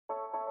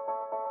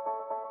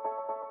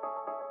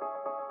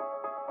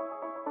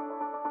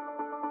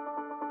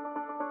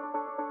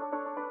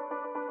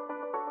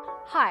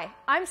Hi,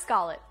 I'm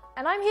Scarlett,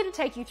 and I'm here to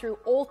take you through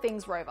all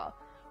things Rova.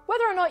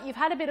 Whether or not you've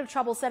had a bit of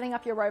trouble setting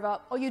up your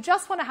Rova, or you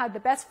just want to have the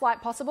best flight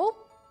possible,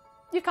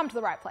 you've come to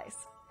the right place.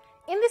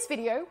 In this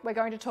video, we're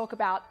going to talk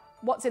about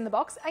what's in the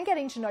box and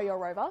getting to know your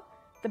Rova,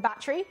 the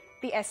battery,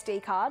 the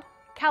SD card,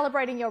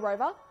 calibrating your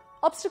Rova,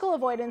 obstacle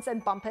avoidance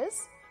and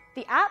bumpers,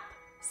 the app,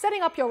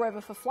 setting up your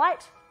Rova for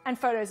flight, and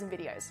photos and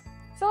videos.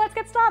 So let's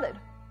get started.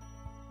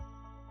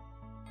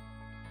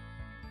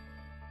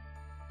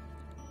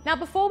 Now,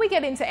 before we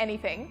get into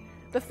anything,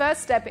 the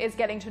first step is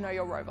getting to know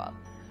your Rova.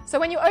 So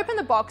when you open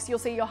the box, you'll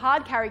see your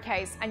hard carry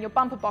case and your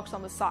bumper box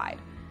on the side.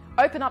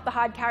 Open up the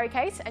hard carry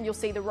case and you'll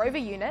see the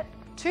Rova unit,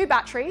 2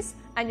 batteries,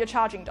 and your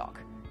charging dock.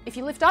 If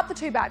you lift up the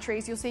 2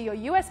 batteries, you'll see your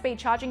USB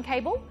charging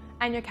cable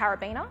and your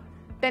carabiner.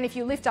 Then if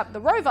you lift up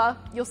the Rova,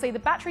 you'll see the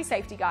battery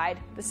safety guide,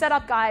 the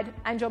setup guide,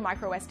 and your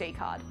micro SD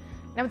card.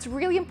 Now, it's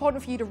really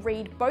important for you to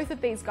read both of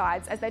these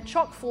guides as they're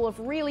chock full of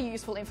really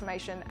useful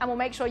information and will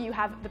make sure you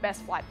have the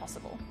best flight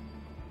possible.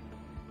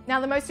 Now,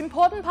 the most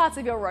important parts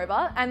of your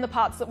Rova, and the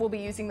parts that we'll be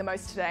using the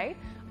most today,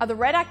 are the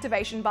red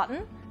activation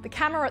button, the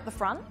camera at the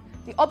front,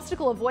 the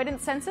obstacle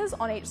avoidance sensors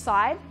on each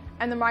side,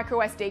 and the micro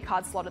SD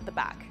card slot at the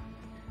back.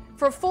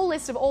 For a full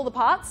list of all the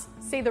parts,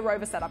 see the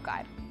Rova setup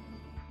guide.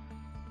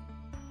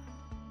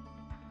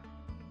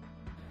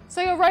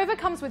 So your Rova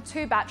comes with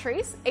 2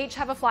 batteries, each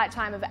have a flight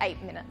time of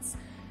 8 minutes.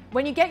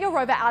 When you get your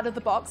Rova out of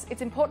the box,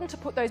 it's important to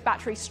put those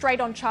batteries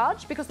straight on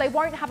charge because they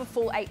won't have a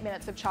full 8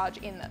 minutes of charge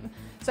in them.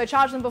 So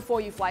charge them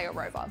before you fly your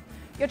Rova.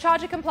 Your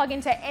charger can plug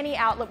into any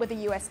outlet with a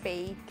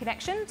USB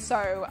connection,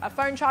 so a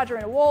phone charger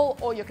in a wall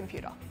or your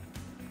computer.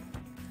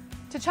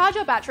 To charge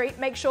your battery,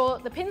 make sure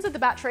the pins of the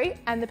battery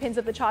and the pins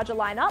of the charger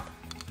line up,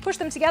 push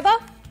them together,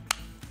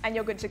 and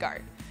you're good to go.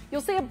 You'll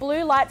see a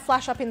blue light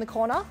flash up in the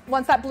corner.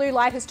 Once that blue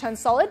light has turned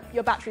solid,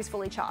 your battery's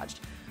fully charged.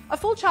 A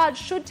full charge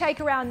should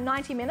take around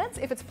 90 minutes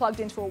if it's plugged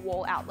into a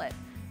wall outlet.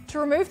 To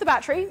remove the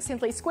battery,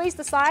 simply squeeze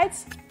the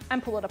sides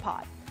and pull it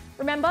apart.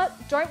 Remember,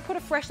 don't put a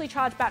freshly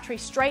charged battery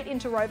straight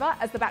into Rova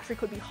as the battery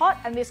could be hot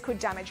and this could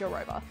damage your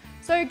Rova.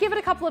 So give it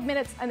a couple of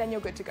minutes and then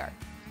you're good to go.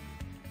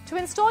 To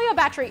install your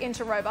battery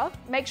into Rova,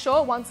 make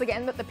sure once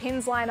again that the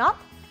pins line up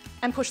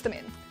and push them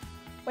in.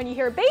 When you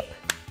hear a beep,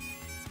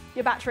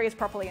 your battery is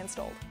properly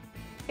installed.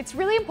 It's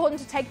really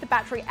important to take the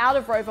battery out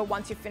of Rova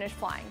once you've finished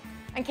flying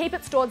and keep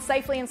it stored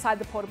safely inside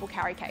the portable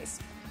carry case.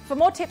 For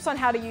more tips on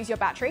how to use your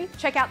battery,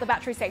 check out the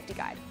battery safety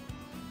guide.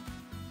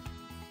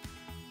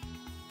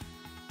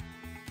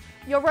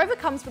 Your Rova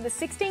comes with a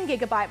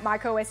 16GB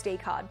micro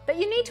SD card that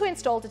you need to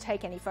install to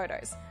take any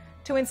photos.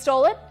 To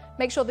install it,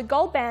 make sure the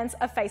gold bands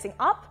are facing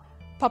up,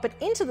 pop it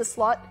into the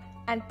slot,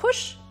 and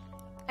push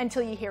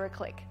until you hear a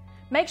click.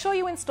 Make sure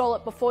you install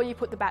it before you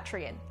put the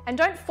battery in, and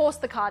don't force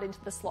the card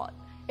into the slot.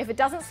 If it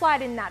doesn't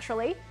slide in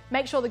naturally,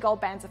 make sure the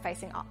gold bands are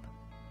facing up.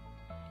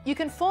 You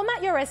can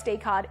format your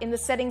SD card in the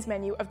settings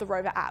menu of the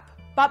Rova app,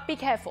 but be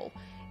careful.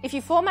 If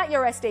you format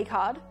your SD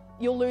card,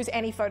 you'll lose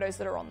any photos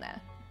that are on there.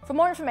 For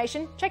more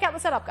information, check out the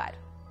setup guide.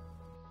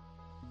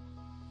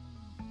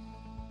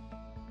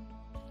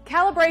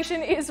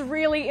 Calibration is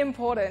really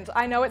important.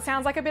 I know it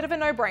sounds like a bit of a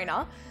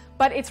no-brainer,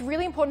 but it's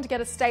really important to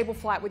get a stable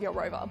flight with your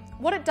Rova.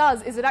 What it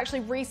does is it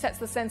actually resets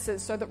the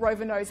sensors so that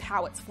Rova knows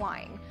how it's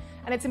flying.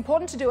 And it's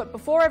important to do it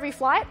before every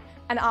flight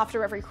and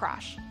after every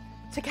crash.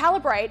 To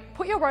calibrate,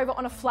 put your Rova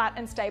on a flat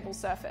and stable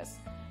surface.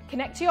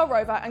 Connect to your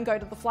Rova and go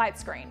to the flight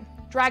screen.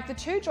 Drag the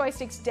 2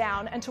 joysticks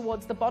down and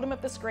towards the bottom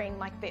of the screen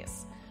like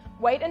this.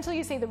 Wait until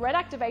you see the red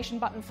activation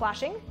button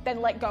flashing,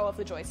 then let go of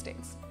the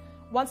joysticks.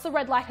 Once the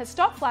red light has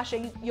stopped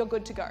flashing, you're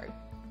good to go.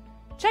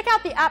 Check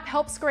out the app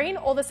help screen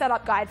or the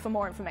setup guide for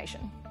more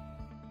information.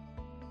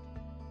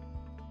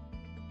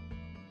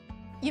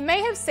 You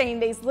may have seen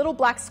these little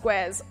black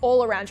squares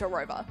all around your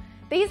Rova.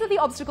 These are the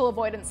obstacle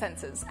avoidance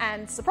sensors,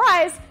 and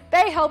surprise,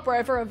 they help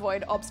Rova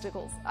avoid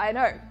obstacles. I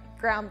know,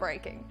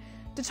 groundbreaking.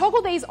 To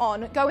toggle these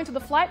on, go into the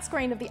flight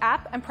screen of the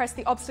app and press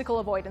the obstacle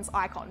avoidance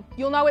icon.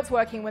 You'll know it's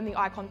working when the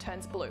icon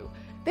turns blue.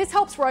 This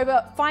helps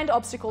Rova find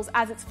obstacles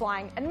as it's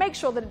flying and make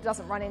sure that it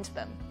doesn't run into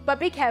them. But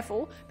be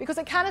careful, because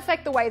it can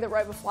affect the way that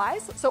Rova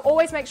flies, so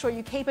always make sure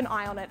you keep an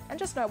eye on it and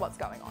just know what's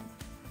going on.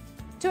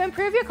 To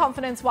improve your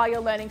confidence while you're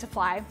learning to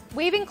fly,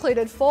 we've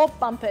included 4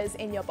 bumpers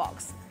in your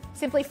box.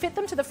 Simply fit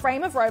them to the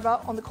frame of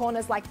Rova on the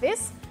corners like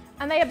this,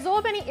 and they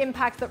absorb any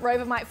impact that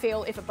Rova might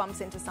feel if it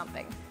bumps into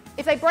something.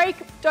 If they break,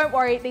 don't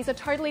worry, these are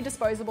totally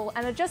disposable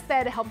and are just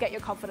there to help get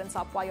your confidence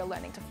up while you're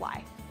learning to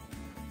fly.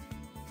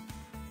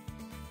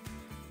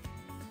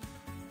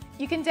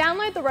 You can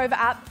download the Rova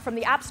app from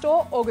the App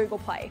Store or Google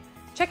Play.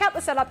 Check out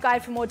the setup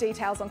guide for more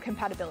details on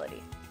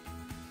compatibility.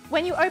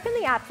 When you open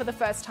the app for the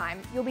first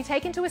time, you'll be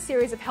taken to a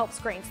series of help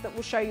screens that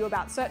will show you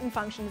about certain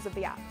functions of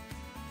the app.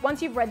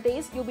 Once you've read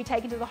these, you'll be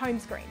taken to the home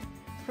screen.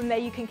 From there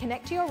you can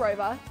connect to your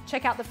Rova,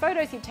 check out the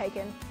photos you've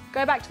taken,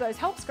 go back to those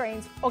help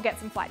screens, or get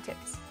some flight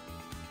tips.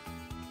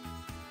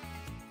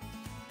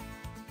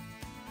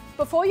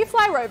 Before you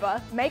fly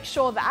Rova, make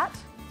sure that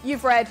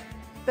you've read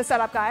the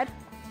setup guide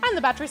and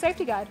the battery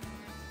safety guide.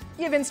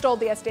 You've installed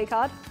the SD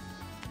card.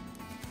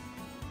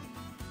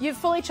 You've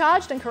fully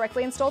charged and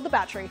correctly installed the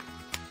battery.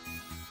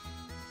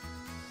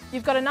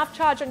 you've got enough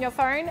charge on your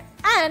phone,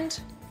 and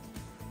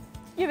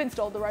you've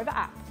installed the Rova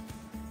app.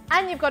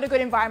 And you've got a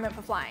good environment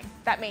for flying.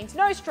 That means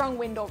no strong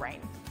wind or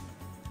rain.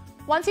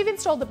 Once you've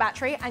installed the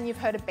battery and you've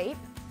heard a beep,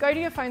 go to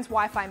your phone's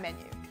Wi-Fi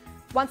menu.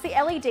 Once the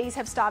LEDs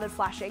have started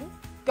flashing,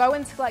 go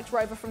and select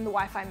Rova from the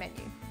Wi-Fi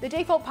menu. The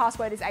default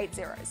password is 8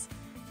 zeros.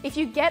 If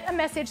you get a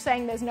message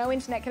saying there's no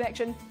internet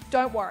connection,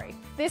 don't worry.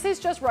 This is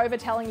just Rova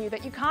telling you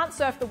that you can't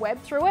surf the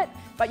web through it,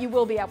 but you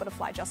will be able to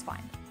fly just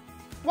fine.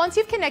 Once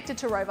you've connected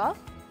to Rova,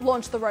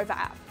 launch the Rova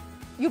app.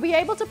 You'll be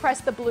able to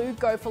press the blue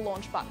Go for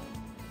Launch button.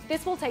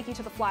 This will take you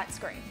to the flight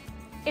screen.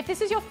 If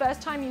this is your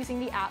first time using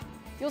the app,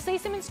 you'll see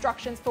some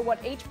instructions for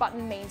what each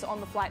button means on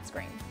the flight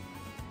screen.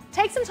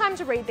 Take some time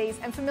to read these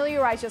and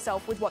familiarise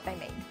yourself with what they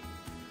mean.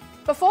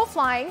 Before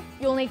flying,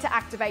 you'll need to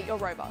activate your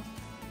Rova.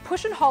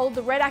 Push and hold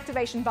the red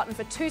activation button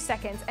for 2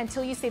 seconds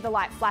until you see the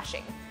light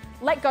flashing.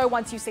 Let go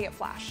once you see it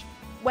flash.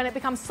 When it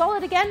becomes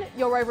solid again,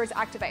 your Rova is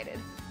activated.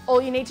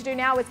 All you need to do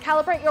now is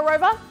calibrate your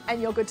Rova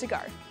and you're good to go.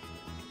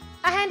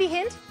 A handy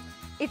hint,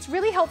 it's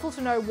really helpful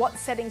to know what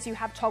settings you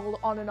have toggled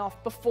on and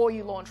off before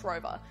you launch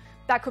Rova.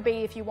 That could be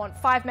if you want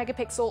 5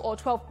 megapixel or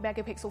 12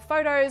 megapixel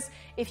photos,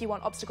 if you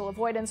want obstacle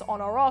avoidance on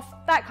or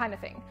off, that kind of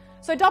thing.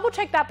 So double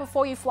check that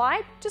before you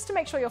fly, just to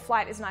make sure your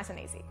flight is nice and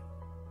easy.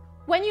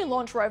 When you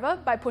launch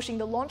Rova by pushing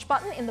the launch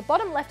button in the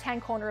bottom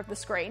left-hand corner of the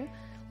screen,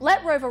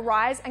 let Rova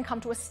rise and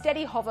come to a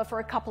steady hover for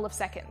a couple of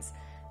seconds.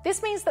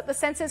 This means that the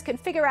sensors can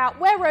figure out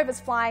where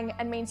Rova's flying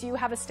and means you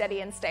have a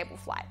steady and stable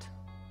flight.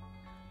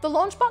 The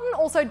launch button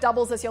also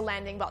doubles as your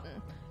landing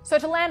button. So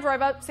to land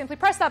Rova, simply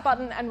press that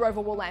button and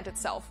Rova will land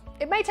itself.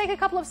 It may take a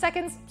couple of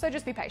seconds, so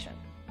just be patient.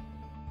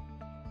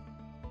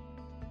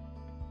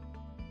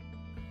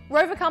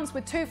 Rova comes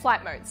with 2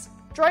 flight modes,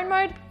 drone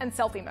mode and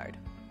selfie mode.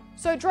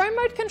 So drone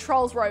mode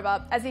controls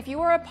Rova as if you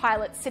were a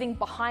pilot sitting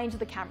behind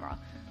the camera.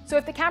 So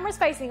if the camera is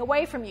facing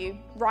away from you,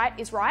 right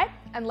is right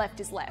and left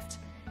is left.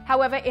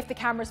 However, if the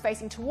camera is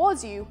facing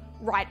towards you,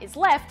 right is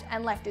left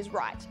and left is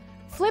right.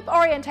 Flip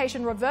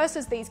orientation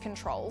reverses these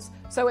controls,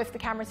 so if the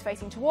camera is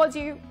facing towards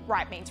you,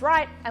 right means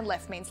right and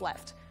left means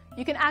left.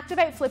 You can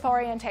activate flip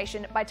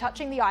orientation by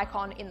touching the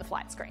icon in the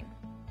flight screen.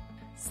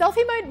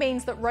 Selfie mode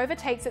means that Rova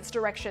takes its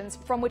directions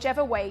from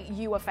whichever way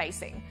you are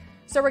facing.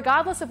 So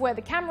regardless of where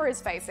the camera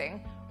is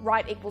facing,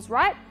 right equals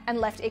right and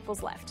left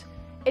equals left.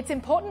 It's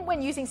important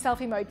when using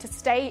selfie mode to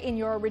stay in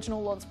your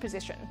original launch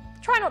position.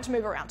 Try not to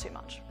move around too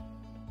much.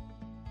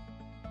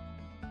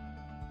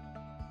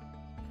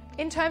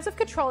 In terms of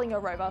controlling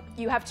your Rova,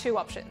 you have 2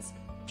 options,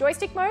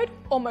 joystick mode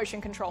or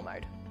motion control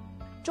mode.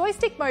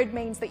 Joystick mode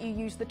means that you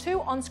use the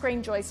 2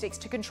 on-screen joysticks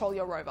to control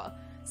your Rova.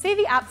 See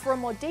the app for a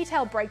more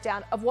detailed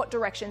breakdown of what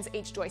directions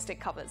each joystick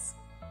covers.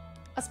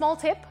 A small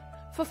tip,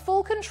 for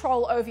full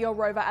control over your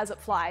Rova as it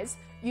flies,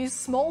 use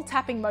small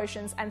tapping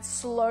motions and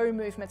slow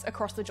movements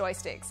across the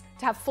joysticks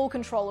to have full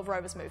control of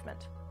Rova's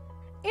movement.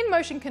 In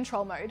motion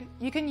control mode,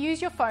 you can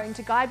use your phone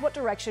to guide what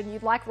direction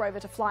you'd like Rova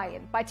to fly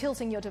in by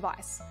tilting your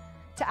device.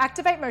 To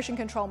activate motion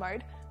control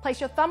mode, place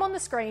your thumb on the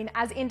screen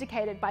as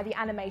indicated by the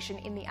animation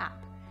in the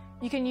app.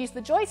 You can use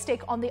the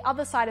joystick on the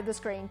other side of the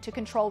screen to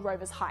control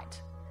Rova's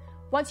height.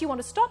 Once you want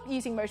to stop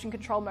using motion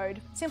control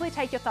mode, simply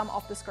take your thumb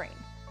off the screen.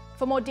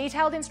 For more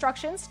detailed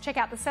instructions, check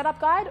out the setup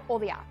guide or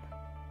the app.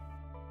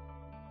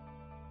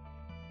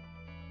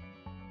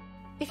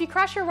 If you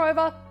crash your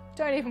Rova,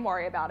 don't even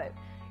worry about it.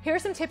 Here are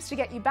some tips to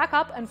get you back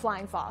up and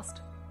flying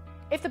fast.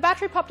 If the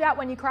battery popped out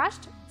when you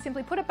crashed,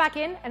 simply put it back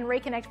in and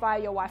reconnect via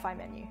your Wi-Fi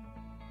menu.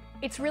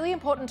 It's really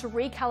important to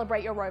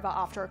recalibrate your Rova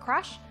after a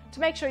crash to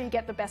make sure you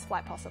get the best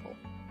flight possible.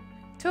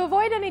 To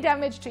avoid any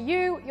damage to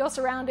you, your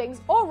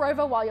surroundings, or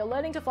Rova while you're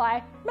learning to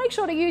fly, make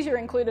sure to use your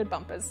included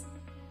bumpers.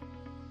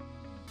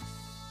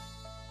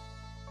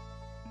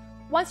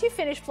 Once you've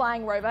finished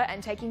flying Rova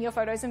and taking your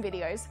photos and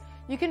videos,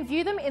 you can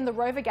view them in the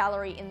Rova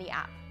gallery in the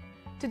app.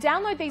 To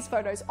download these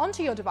photos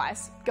onto your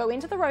device, go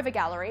into the Rova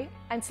gallery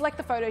and select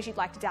the photos you'd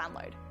like to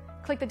download.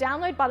 Click the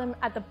download button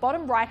at the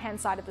bottom right-hand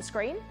side of the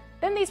screen,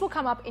 then these will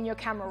come up in your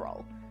camera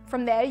roll.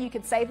 From there, you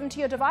can save them to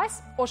your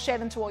device or share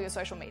them to all your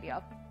social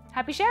media.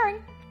 Happy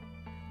sharing!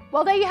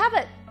 Well, there you have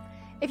it.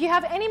 If you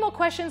have any more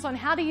questions on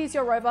how to use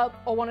your Rova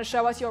or want to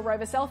show us your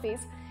Rova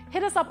selfies,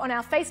 hit us up on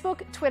our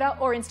Facebook, Twitter,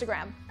 or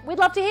Instagram. We'd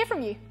love to hear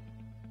from you.